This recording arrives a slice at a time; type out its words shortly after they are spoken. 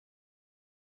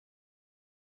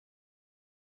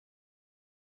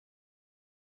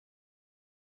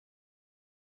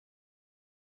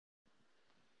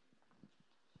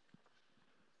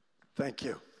Thank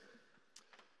you.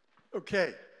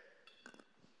 Okay.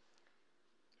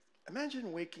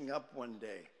 Imagine waking up one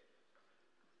day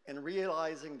and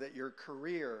realizing that your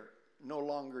career no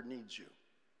longer needs you,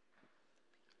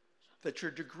 that your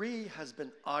degree has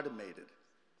been automated,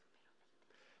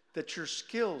 that your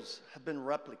skills have been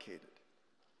replicated,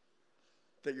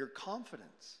 that your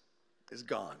confidence is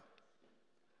gone.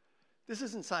 This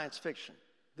isn't science fiction.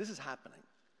 This is happening.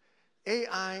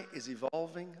 AI is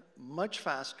evolving much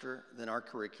faster than our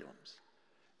curriculums,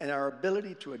 and our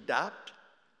ability to adapt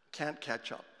can't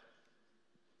catch up.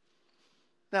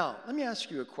 Now, let me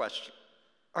ask you a question.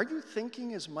 Are you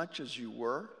thinking as much as you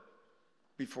were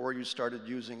before you started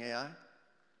using AI?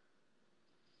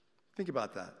 Think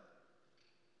about that.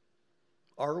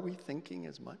 Are we thinking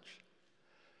as much?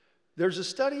 There's a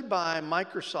study by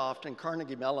Microsoft and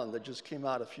Carnegie Mellon that just came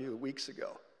out a few weeks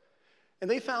ago. And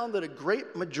they found that a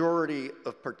great majority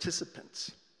of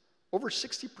participants, over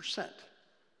 60%,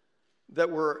 that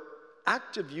were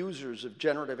active users of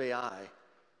generative AI,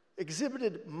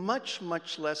 exhibited much,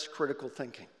 much less critical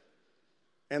thinking.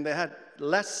 And they had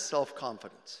less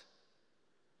self-confidence.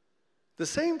 The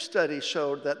same study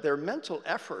showed that their mental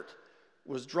effort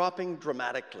was dropping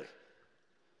dramatically.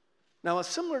 Now, a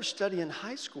similar study in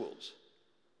high schools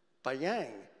by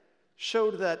Yang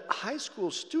showed that high school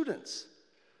students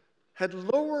had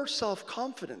lower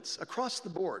self-confidence across the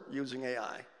board using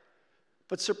AI.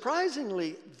 But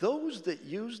surprisingly, those that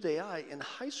used AI in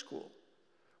high school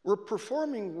were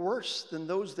performing worse than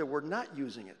those that were not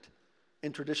using it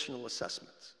in traditional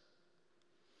assessments.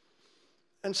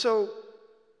 And so,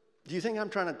 do you think I'm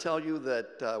trying to tell you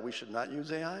that we should not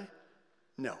use AI?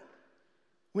 No.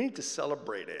 We need to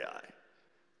celebrate AI.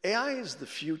 AI is the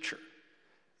future.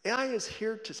 AI is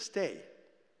here to stay,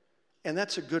 and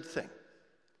that's a good thing.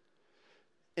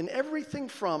 In everything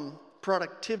from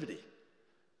productivity,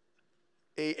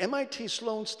 a MIT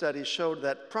Sloan study showed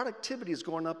that productivity is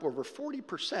going up over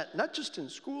 40%, not just in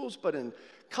schools, but in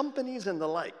companies and the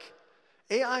like.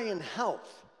 AI in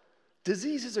health,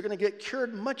 diseases are going to get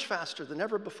cured much faster than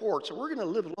ever before, so we're going to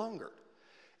live longer.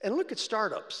 And look at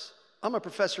startups. I'm a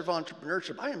professor of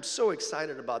entrepreneurship. I am so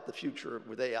excited about the future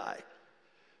with AI.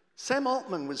 Sam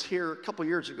Altman was here a couple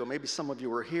years ago, maybe some of you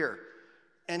were here,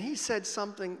 and he said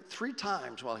something 3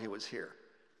 times while he was here.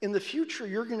 In the future,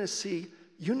 you're going to see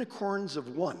unicorns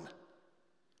of one.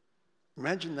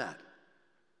 Imagine that.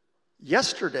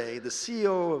 Yesterday, the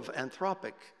CEO of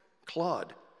Anthropic,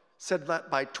 Claude, said that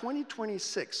by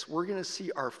 2026, we're going to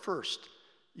see our first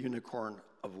unicorn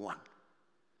of one.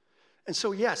 And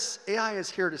so, yes, AI is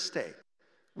here to stay.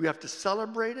 We have to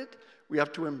celebrate it. We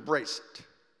have to embrace it.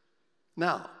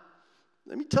 Now,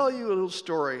 let me tell you a little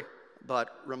story about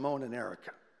Ramon and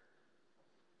Erica.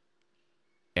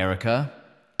 Erica,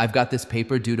 I've got this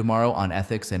paper due tomorrow on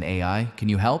ethics and AI. Can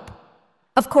you help?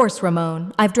 Of course,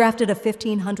 Ramon. I've drafted a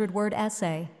 1,500-word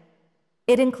essay.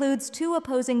 It includes 2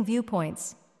 opposing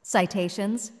viewpoints,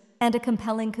 citations, and a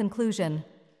compelling conclusion.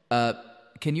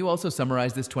 Can you also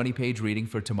summarize this 20-page reading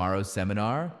for tomorrow's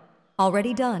seminar?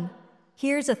 Already done.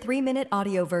 Here's a 3-minute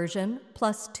audio version,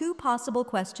 plus 2 possible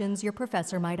questions your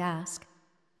professor might ask.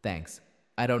 Thanks.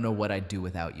 I don't know what I'd do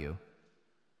without you.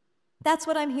 That's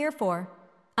what I'm here for.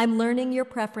 I'm learning your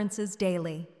preferences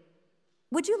daily.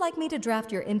 Would you like me to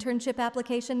draft your internship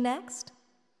application next?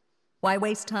 Why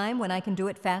waste time when I can do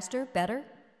it faster, better?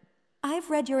 I've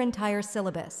read your entire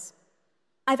syllabus.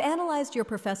 I've analyzed your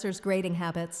professor's grading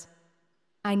habits.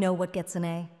 I know what gets an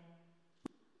A.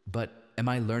 But am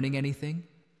I learning anything?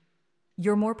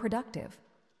 You're more productive.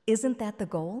 Isn't that the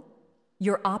goal?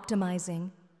 You're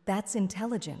optimizing. That's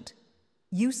intelligent.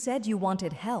 You said you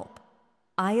wanted help.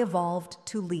 I evolved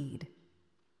to lead.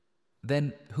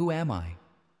 Then who am I?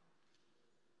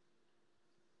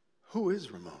 Who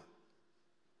is Ramon?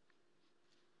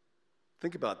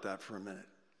 Think about that for a minute.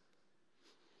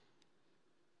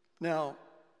 Now,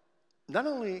 not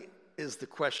only is the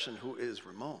question, who is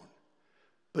Ramon?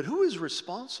 But who is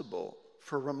responsible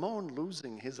for Ramon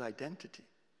losing his identity?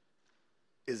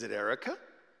 Is it Erica?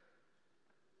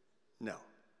 No.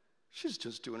 She's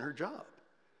just doing her job.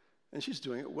 And she's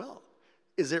doing it well.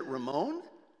 Is it Ramon?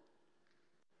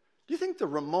 Do you think the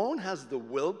Ramon has the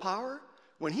willpower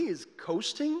when he is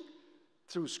coasting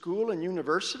through school and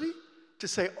university to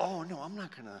say, oh, no, I'm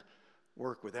not going to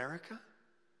work with Erica?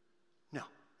 No,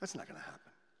 that's not going to happen.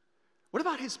 What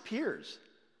about his peers?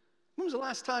 When was the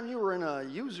last time you were in a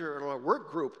user or a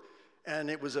work group and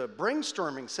it was a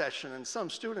brainstorming session and some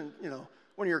student,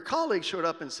 one of your colleagues showed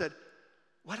up and said,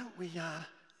 why don't we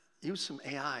use some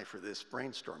AI for this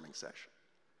brainstorming session?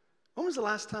 When was the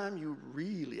last time you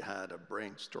really had a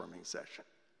brainstorming session?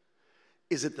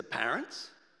 Is it the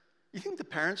parents? You think the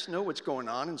parents know what's going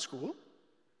on in school?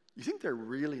 You think they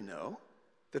really know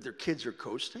that their kids are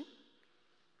coasting?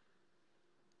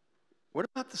 What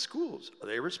about the schools? Are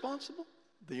they responsible?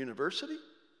 The university?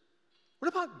 What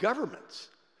about governments?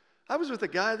 I was with a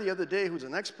guy the other day who's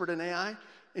an expert in AI,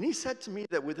 and he said to me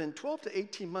that within 12 to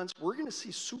 18 months, we're going to see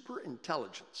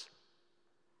superintelligence.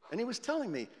 And he was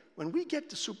telling me, when we get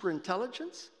to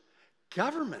superintelligence,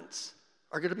 governments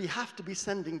are going to have to be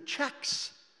sending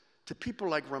checks to people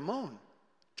like Ramon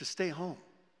to stay home,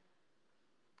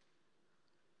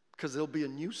 because they'll be a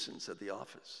nuisance at the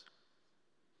office.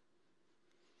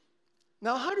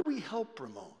 Now, how do we help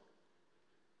Ramon?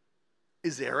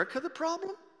 Is Erica the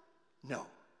problem? No.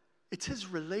 It's his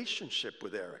relationship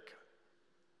with Erica.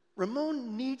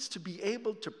 Ramon needs to be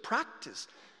able to practice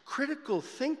critical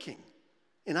thinking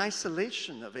in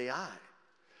isolation of AI.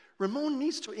 Ramon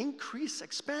needs to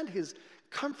expand his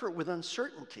comfort with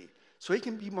uncertainty so he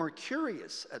can be more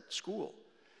curious at school.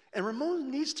 And Ramon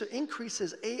needs to increase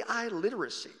his AI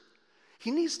literacy.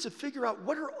 He needs to figure out,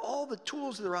 what are all the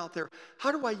tools that are out there?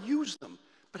 How do I use them?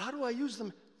 But how do I use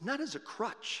them not as a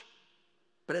crutch,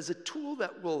 but as a tool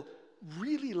that will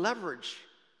really leverage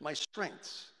my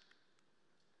strengths?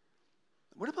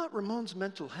 What about Ramon's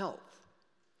mental health?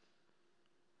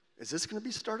 Is this going to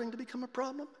be starting to become a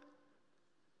problem?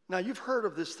 Now, you've heard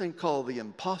of this thing called the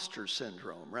imposter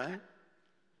syndrome, right?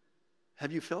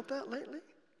 Have you felt that lately?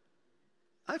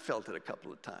 I felt it a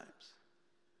couple of times.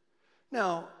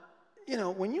 Now, you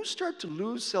know, when you start to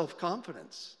lose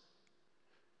self-confidence,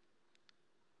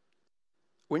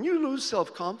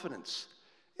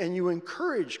 and you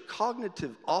encourage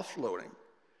cognitive offloading,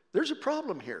 there's a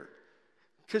problem here,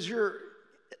 because you're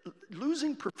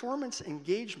losing performance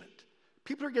engagement.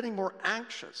 People are getting more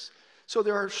anxious. So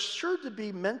there are sure to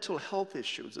be mental health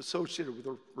issues associated with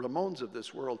the Ramones of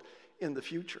this world in the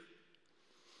future.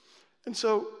 And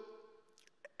so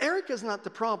Erica's not the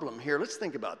problem here. Let's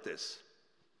think about this.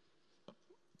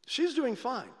 She's doing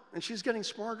fine, and she's getting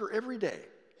smarter every day.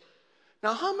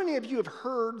 Now, how many of you have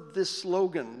heard this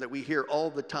slogan that we hear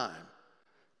all the time?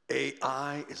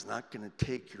 AI is not going to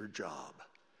take your job.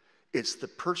 It's the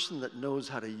person that knows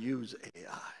how to use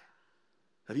AI.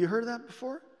 Have you heard that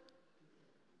before?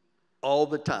 All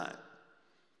the time.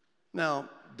 Now,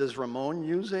 does Ramon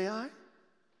use AI?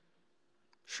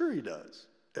 Sure he does,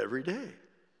 every day.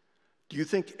 Do you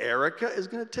think Erica is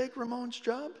going to take Ramon's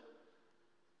job?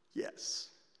 Yes,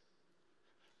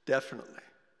 definitely.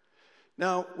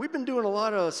 Now, we've been doing a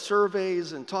lot of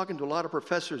surveys and talking to a lot of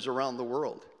professors around the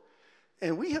world.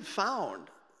 And we have found,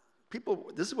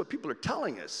 this is what people are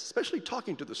telling us, especially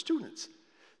talking to the students,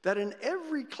 that in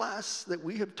every class that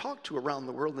we have talked to around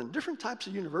the world in different types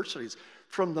of universities,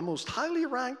 from the most highly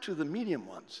ranked to the medium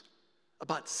ones,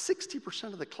 about 60%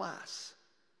 of the class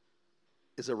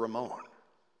is a Ramon.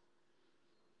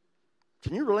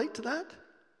 Can you relate to that?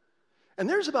 And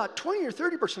there's about 20 or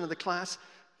 30% of the class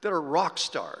that are rock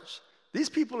stars. These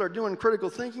people are doing critical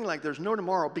thinking like there's no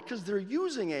tomorrow because they're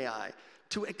using AI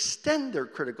to extend their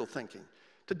critical thinking,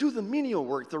 to do the menial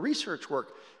work, the research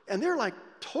work. And they're like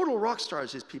total rock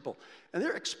stars, these people. And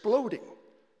they're exploding.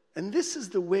 And this is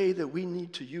the way that we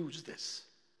need to use this.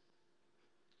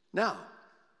 Now,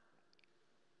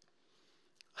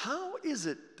 how is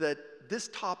it that this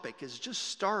topic is just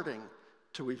starting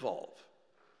to evolve?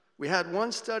 We had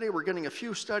one study, we're getting a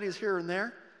few studies here and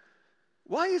there.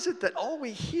 Why is it that all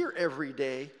we hear every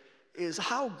day is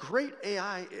how great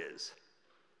AI is?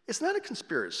 It's not a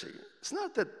conspiracy. It's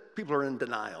not that people are in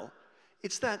denial.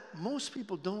 It's that most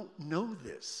people don't know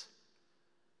this.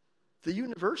 The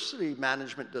university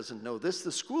management doesn't know this.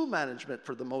 The school management,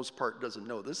 for the most part, doesn't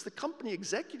know this. The company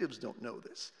executives don't know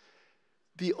this.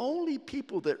 The only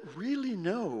people that really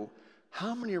know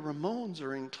how many Ramones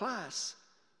are in class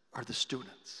are the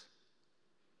students.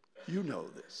 You know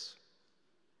this.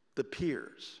 The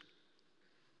peers.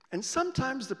 And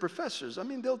sometimes the professors, I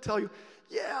mean, they'll tell you,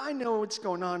 yeah, I know what's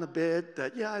going on a bit,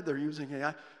 that, yeah, they're using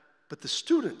AI. But the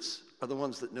students are the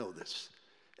ones that know this.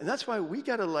 And that's why we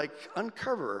got to, like,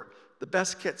 uncover the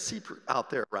best kept secret out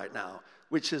there right now,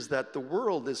 which is that the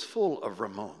world is full of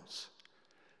Ramones.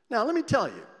 Now, let me tell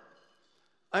you,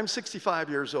 I'm 65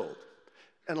 years old.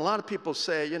 And a lot of people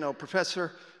say, you know,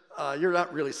 Professor, you're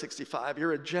not really 65.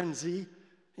 You're a Gen Z,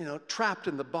 you know, trapped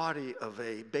in the body of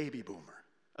a baby boomer.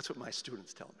 That's what my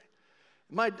students tell me.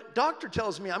 My doctor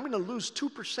tells me I'm going to lose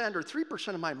 2% or 3%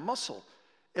 of my muscle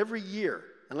every year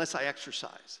unless I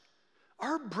exercise.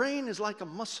 Our brain is like a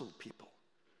muscle, people.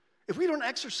 If we don't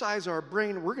exercise our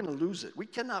brain, we're going to lose it. We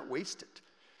cannot waste it.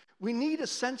 We need a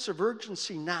sense of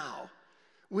urgency now.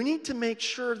 We need to make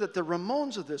sure that the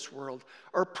Ramons of this world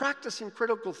are practicing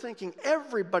critical thinking.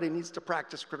 Everybody needs to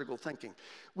practice critical thinking.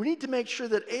 We need to make sure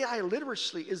that AI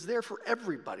literacy is there for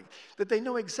everybody, that they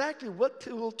know exactly what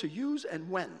tool to use and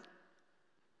when.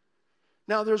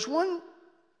 Now, there's one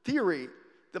theory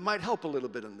that might help a little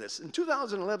bit in this. In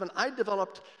 2011, I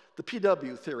developed the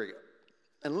PW theory.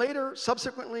 And later,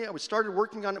 subsequently, I started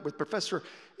working on it with Professor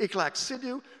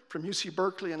Etraz from UC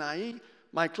Berkeley and IE,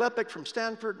 Mike Lepek from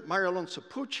Stanford, Mario Alonso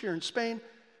Puig here in Spain,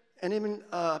 and even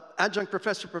adjunct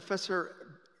Professor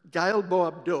Gael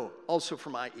Boabdo, also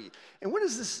from IE. And what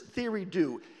does this theory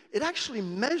do? It actually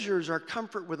measures our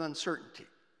comfort with uncertainty.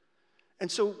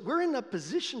 And so we're in a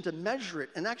position to measure it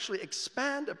and actually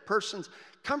expand a person's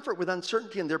comfort with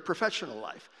uncertainty in their professional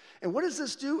life. And what does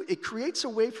this do? It creates a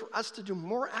way for us to do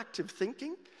more active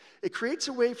thinking. It creates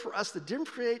a way for us to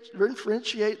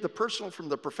differentiate the personal from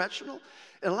the professional.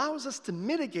 It allows us to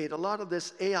mitigate a lot of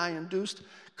this AI-induced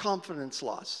confidence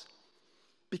loss.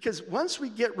 Because once we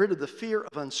get rid of the fear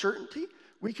of uncertainty,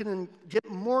 we can get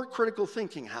more critical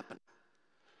thinking happening.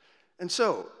 And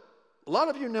so, a lot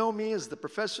of you know me as the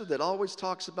professor that always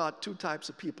talks about two types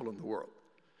of people in the world: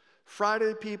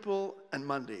 Friday people and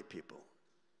Monday people.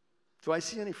 Do I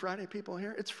see any Friday people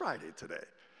here? It's Friday today.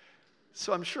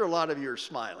 So I'm sure a lot of you are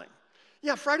smiling.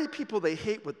 Yeah, Friday people, they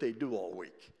hate what they do all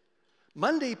week.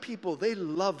 Monday people, they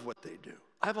love what they do.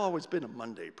 I've always been a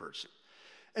Monday person.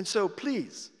 And so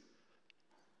please,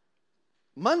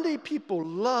 Monday people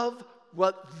love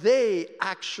what they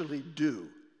actually do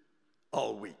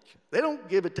all week. They don't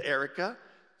give it to Erica.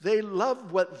 They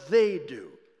love what they do.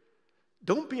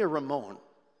 Don't be a Ramon.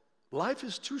 Life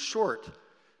is too short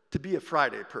to be a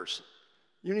Friday person.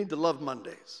 You need to love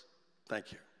Mondays.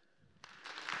 Thank you.